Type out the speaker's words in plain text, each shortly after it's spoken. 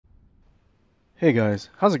Hey guys,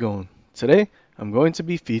 how's it going? Today, I'm going to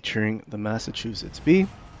be featuring the Massachusetts Bee.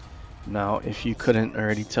 Now, if you couldn't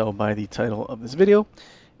already tell by the title of this video,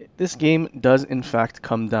 this game does in fact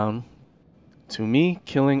come down to me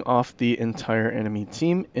killing off the entire enemy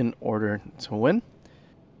team in order to win.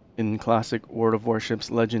 In classic World of Warships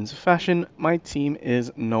Legends fashion, my team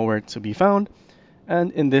is nowhere to be found,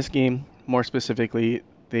 and in this game, more specifically,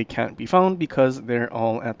 they can't be found because they're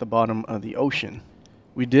all at the bottom of the ocean.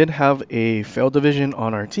 We did have a fail division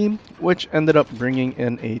on our team, which ended up bringing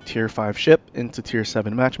in a tier 5 ship into tier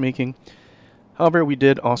 7 matchmaking. However, we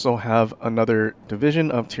did also have another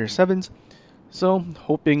division of tier 7s, so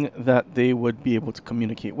hoping that they would be able to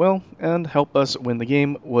communicate well and help us win the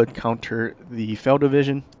game would counter the fail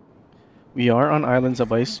division. We are on Islands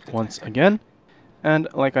of Ice once again, and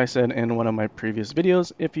like I said in one of my previous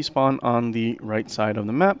videos, if you spawn on the right side of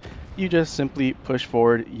the map, you just simply push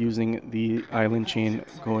forward using the island chain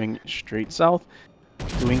going straight south.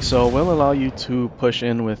 Doing so will allow you to push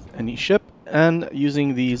in with any ship, and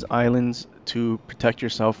using these islands to protect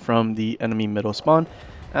yourself from the enemy middle spawn.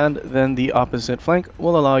 And then the opposite flank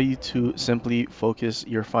will allow you to simply focus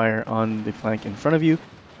your fire on the flank in front of you.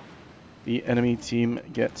 The enemy team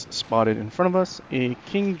gets spotted in front of us, a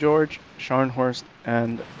King George, Scharnhorst,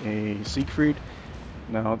 and a Siegfried.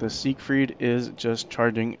 Now the Siegfried is just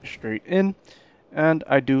charging straight in, and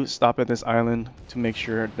I do stop at this island to make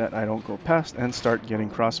sure that I don't go past and start getting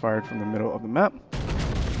crossfired from the middle of the map.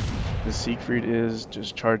 The Siegfried is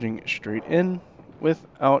just charging straight in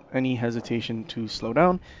without any hesitation to slow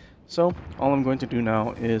down. So all I'm going to do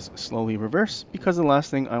now is slowly reverse, because the last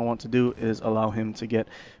thing I want to do is allow him to get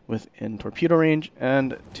within torpedo range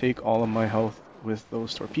and take all of my health with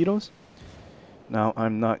those torpedoes. Now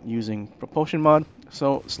I'm not using propulsion mod,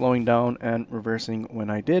 so slowing down and reversing when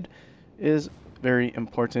I did is very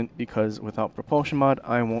important, because without propulsion mod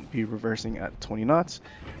I won't be reversing at 20 knots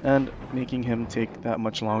and making him take that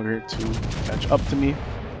much longer to catch up to me.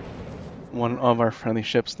 One of our friendly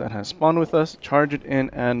ships that has spawned with us charged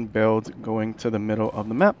in and bailed, going to the middle of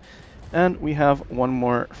the map. And we have one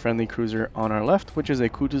more friendly cruiser on our left, which is a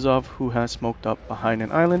Kutuzov who has smoked up behind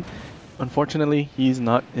an island. Unfortunately, he's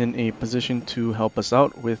not in a position to help us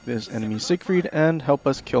out with this enemy Siegfried and help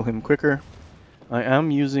us kill him quicker. I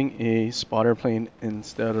am using a spotter plane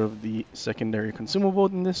instead of the secondary consumable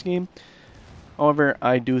in this game. However,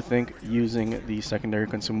 I do think using the secondary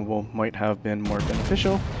consumable might have been more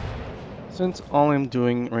beneficial, since all I'm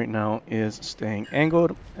doing right now is staying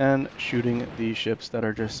angled and shooting the ships that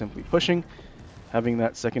are just simply pushing. Having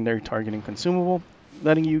that secondary targeting consumable,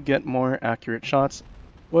 letting you get more accurate shots,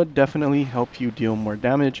 would definitely help you deal more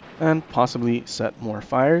damage and possibly set more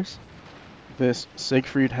fires. This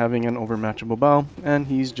Siegfried having an overmatchable bow, and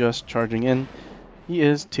he's just charging in. He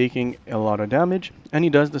is taking a lot of damage, and he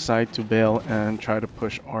does decide to bail and try to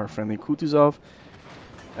push our friendly Kutuzov.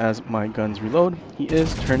 As my guns reload, he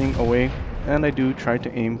is turning away, and I do try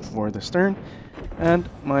to aim for the stern, and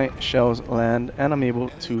my shells land and I'm able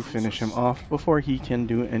to finish him off before he can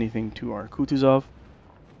do anything to our Kutuzov.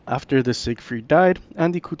 After the Siegfried died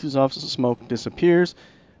and the Kutuzov's smoke disappears,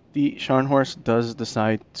 the Scharnhorst does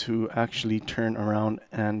decide to actually turn around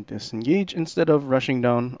and disengage instead of rushing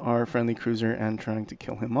down our friendly cruiser and trying to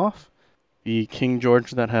kill him off. The King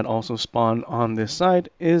George that had also spawned on this side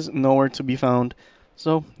is nowhere to be found.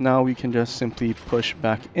 So now we can just simply push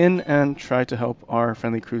back in and try to help our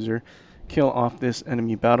friendly cruiser kill off this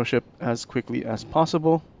enemy battleship as quickly as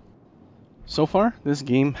possible. So far, this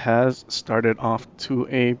game has started off to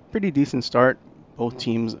a pretty decent start, both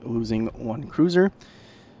teams losing one cruiser.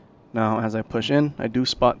 Now as I push in, I do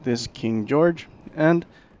spot this King George, and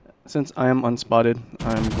since I am unspotted,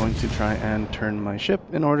 I'm going to try and turn my ship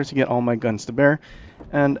in order to get all my guns to bear.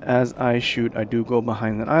 And as I shoot, I do go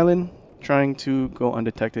behind an island, trying to go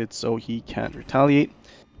undetected so he can't retaliate.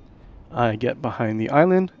 I get behind the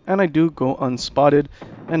island and I do go unspotted,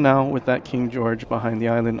 and now with that King George behind the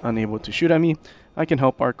island unable to shoot at me, I can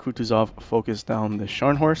help our Kutuzov focus down the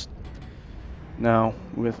Scharnhorst. Now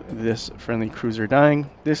with this friendly cruiser dying,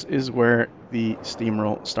 this is where the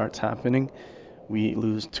steamroll starts happening. We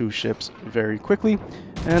lose 2 ships very quickly,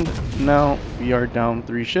 and now we are down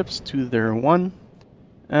 3 ships to their 1.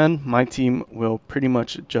 And my team will pretty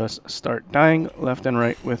much just start dying left and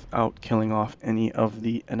right without killing off any of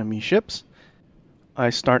the enemy ships.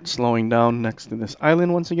 I start slowing down next to this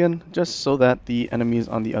island once again, just so that the enemies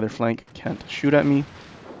on the other flank can't shoot at me.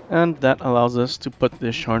 And that allows us to put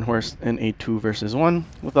this Scharnhorst in a 2 versus 1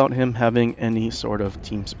 without him having any sort of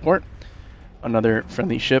team support. Another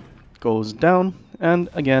friendly ship goes down, and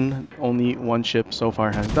again, only 1 ship so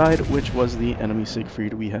far has died, which was the enemy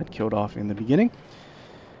Siegfried we had killed off in the beginning.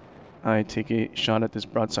 I take a shot at this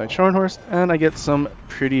broadside Scharnhorst, and I get some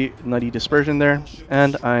pretty nutty dispersion there,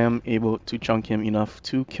 and I am able to chunk him enough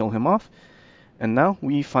to kill him off. And now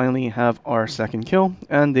we finally have our second kill,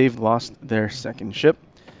 and they've lost their second ship.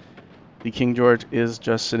 The King George is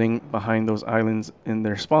just sitting behind those islands in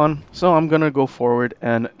their spawn, so I'm gonna go forward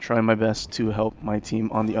and try my best to help my team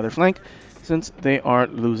on the other flank, since they are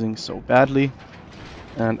losing so badly.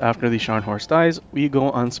 And after the Scharnhorst dies, we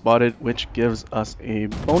go unspotted, which gives us a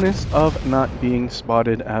bonus of not being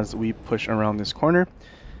spotted as we push around this corner.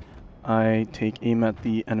 I take aim at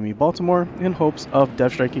the enemy Baltimore in hopes of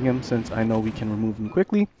dev striking him, since I know we can remove him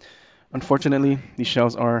quickly. Unfortunately, the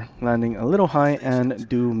shells are landing a little high and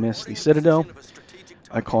do miss the Citadel.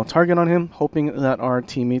 I call target on him, hoping that our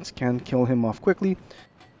teammates can kill him off quickly,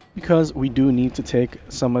 because we do need to take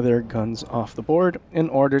some of their guns off the board in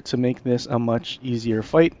order to make this a much easier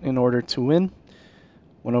fight in order to win.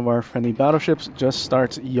 One of our friendly battleships just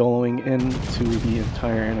starts YOLOing into the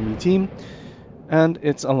entire enemy team, and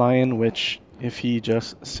it's a Lion, which, if he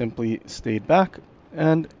just simply stayed back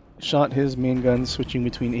and shot his main guns switching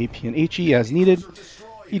between AP and HE as needed,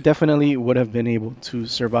 he definitely would have been able to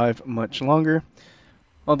survive much longer.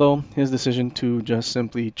 Although his decision to just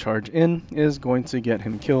simply charge in is going to get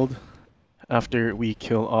him killed. After we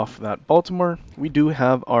kill off that Baltimore, we do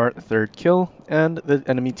have our third kill, and the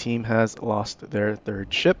enemy team has lost their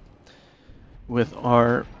third ship. With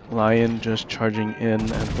our Lion just charging in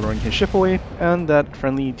and throwing his ship away, and that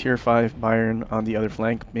friendly tier 5 Byron on the other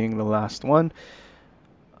flank being the last one,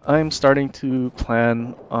 I'm starting to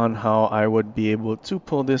plan on how I would be able to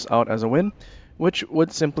pull this out as a win, which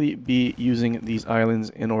would simply be using these islands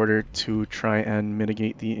in order to try and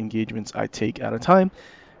mitigate the engagements I take at a time.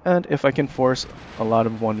 And if I can force a lot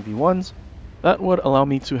of 1v1s, that would allow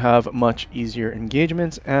me to have much easier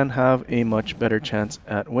engagements and have a much better chance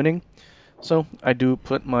at winning. So I do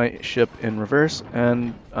put my ship in reverse,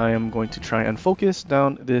 and I am going to try and focus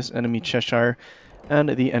down this enemy Cheshire and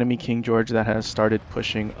the enemy King George that has started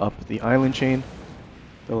pushing up the island chain.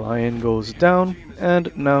 The Lion goes down,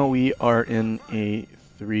 and now we are in a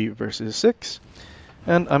 3 versus 6.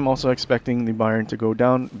 And I'm also expecting the Byron to go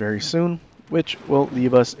down very soon, which will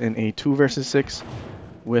leave us in a 2 versus 6,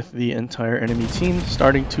 with the entire enemy team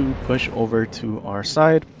starting to push over to our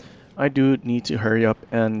side. I do need to hurry up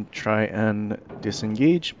and try and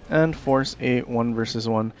disengage and force a 1 versus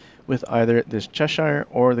 1 with either this Cheshire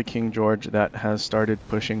or the King George that has started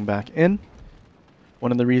pushing back in.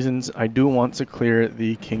 One of the reasons I do want to clear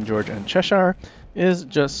the King George and Cheshire is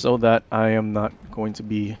just so that I am not going to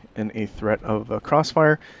be in a threat of a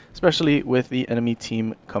crossfire, especially with the enemy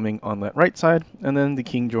team coming on that right side and then the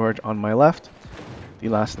King George on my left. The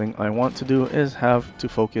last thing I want to do is have to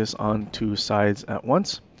focus on 2 sides at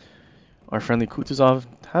once. Our friendly Kutuzov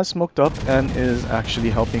has smoked up and is actually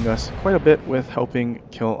helping us quite a bit with helping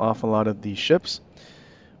kill off a lot of these ships.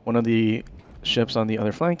 One of the ships on the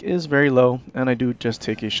other flank is very low, and I do just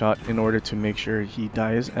take a shot in order to make sure he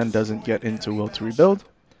dies and doesn't get into will to rebuild.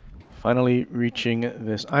 Finally reaching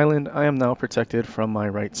this island, I am now protected from my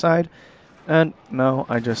right side, and now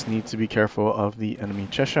I just need to be careful of the enemy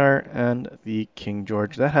Cheshire and the King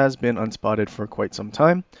George that has been unspotted for quite some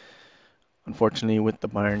time. Unfortunately, with the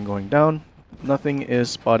Byron going down, nothing is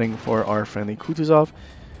spotting for our friendly Kutuzov.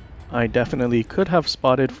 I definitely could have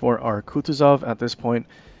spotted for our Kutuzov at this point,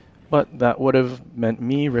 but that would have meant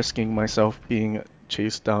me risking myself being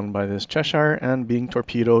chased down by this Cheshire and being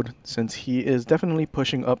torpedoed, since he is definitely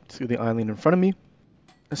pushing up to the island in front of me.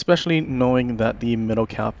 Especially knowing that the middle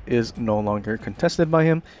cap is no longer contested by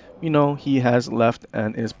him, we know he has left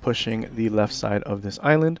and is pushing the left side of this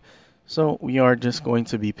island. So we are just going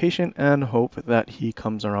to be patient and hope that he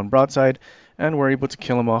comes around broadside and we're able to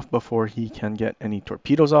kill him off before he can get any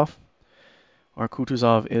torpedoes off. Our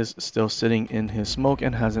Kutuzov is still sitting in his smoke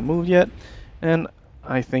and hasn't moved yet, and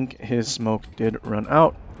I think his smoke did run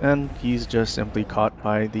out, and he's just simply caught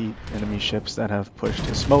by the enemy ships that have pushed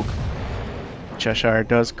his smoke. Cheshire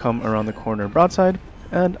does come around the corner broadside,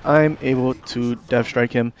 and I'm able to dev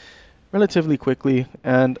strike him relatively quickly,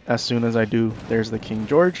 and as soon as I do, there's the King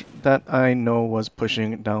George that I know was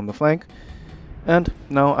pushing down the flank. And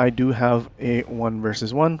now I do have a 1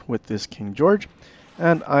 versus 1 with this King George,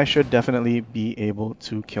 and I should definitely be able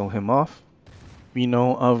to kill him off. We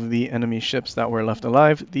know of the enemy ships that were left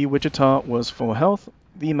alive. The Wichita was full health,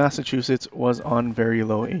 the Massachusetts was on very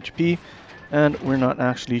low HP, and we're not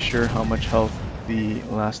actually sure how much health the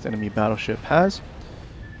last enemy battleship has.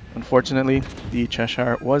 Unfortunately, the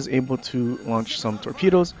Cheshire was able to launch some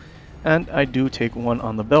torpedoes, and I do take one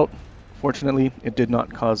on the belt. Fortunately, it did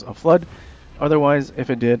not cause a flood. Otherwise,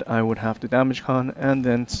 if it did, I would have to damage con and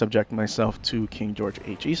then subject myself to King George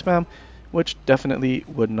HE spam, which definitely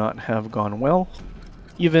would not have gone well,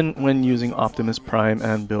 even when using Optimus Prime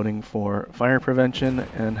and building for fire prevention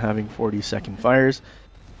and having 40-second fires.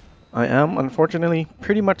 I am unfortunately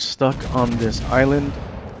pretty much stuck on this island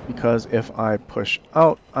because if I push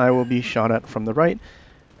out, I will be shot at from the right,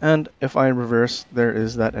 and if I reverse, there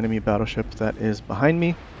is that enemy battleship that is behind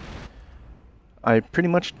me. I pretty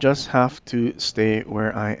much just have to stay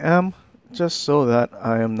where I am, just so that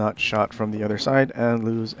I am not shot from the other side and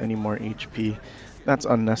lose any more HP. That's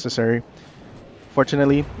unnecessary.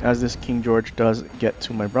 Fortunately, as this King George does get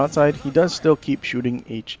to my broadside, he does still keep shooting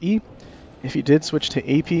HE. If he did switch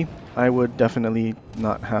to AP, I would definitely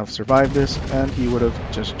not have survived this, and he would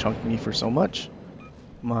have just chunked me for so much.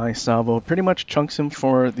 My salvo pretty much chunks him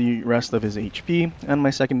for the rest of his HP, and my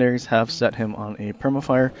secondaries have set him on a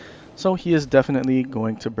permafire, so he is definitely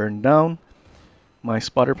going to burn down. My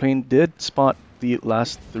spotter plane did spot the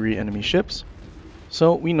last 3 enemy ships,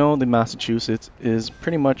 so we know the Massachusetts is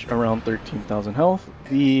pretty much around 13,000 health.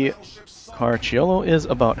 The Carciolo is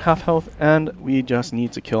about half health, and we just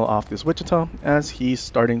need to kill off this Wichita as he's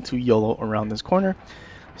starting to YOLO around this corner.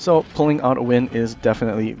 So pulling out a win is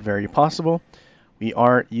definitely very possible. We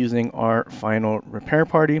are using our final repair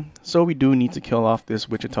party, so we do need to kill off this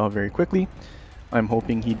Wichita very quickly. I'm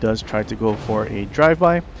hoping he does try to go for a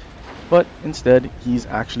drive-by, but instead he's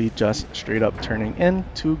actually just straight up turning in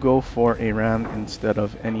to go for a ram instead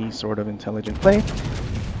of any sort of intelligent play.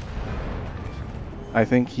 I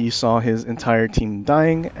think he saw his entire team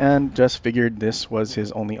dying and just figured this was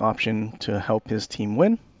his only option to help his team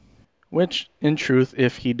win. Which, in truth,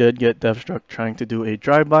 if he did get Deathstruck trying to do a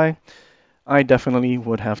drive-by, I definitely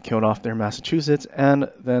would have killed off their Massachusetts and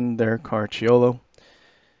then their Carciolo.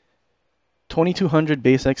 2200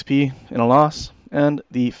 base XP in a loss, and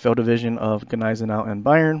the failed division of Gneisenau and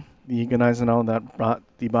Bayern. The Gneisenau that brought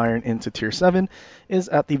the Bayern into Tier 7 is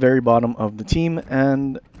at the very bottom of the team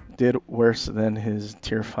and did worse than his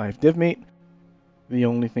Tier 5 divmate. The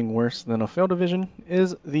only thing worse than a failed division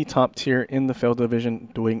is the top tier in the failed division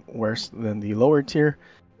doing worse than the lower tier,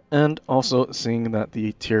 and also seeing that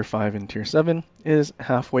the Tier 5 and Tier 7 is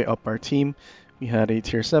halfway up our team. We had a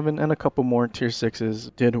Tier 7 and a couple more Tier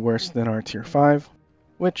 6s did worse than our Tier 5,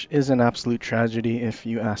 which is an absolute tragedy if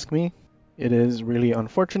you ask me. It is really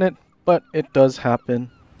unfortunate, but it does happen.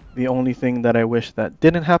 The only thing that I wish that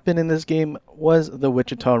didn't happen in this game was the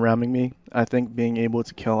Wichita ramming me. I think being able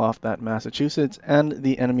to kill off that Massachusetts and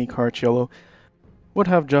the enemy Carciolo would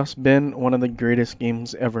have just been one of the greatest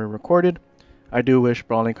games ever recorded. I do wish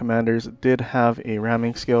Brawling Commanders did have a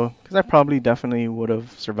ramming skill, because I probably definitely would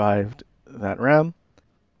have survived that ram.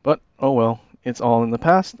 But oh well, it's all in the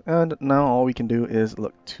past, and now all we can do is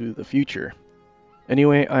look to the future.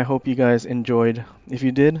 Anyway, I hope you guys enjoyed. If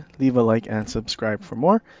you did, leave a like and subscribe for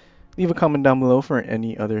more. Leave a comment down below for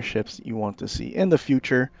any other ships you want to see in the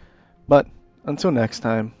future. But until next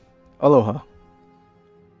time, aloha.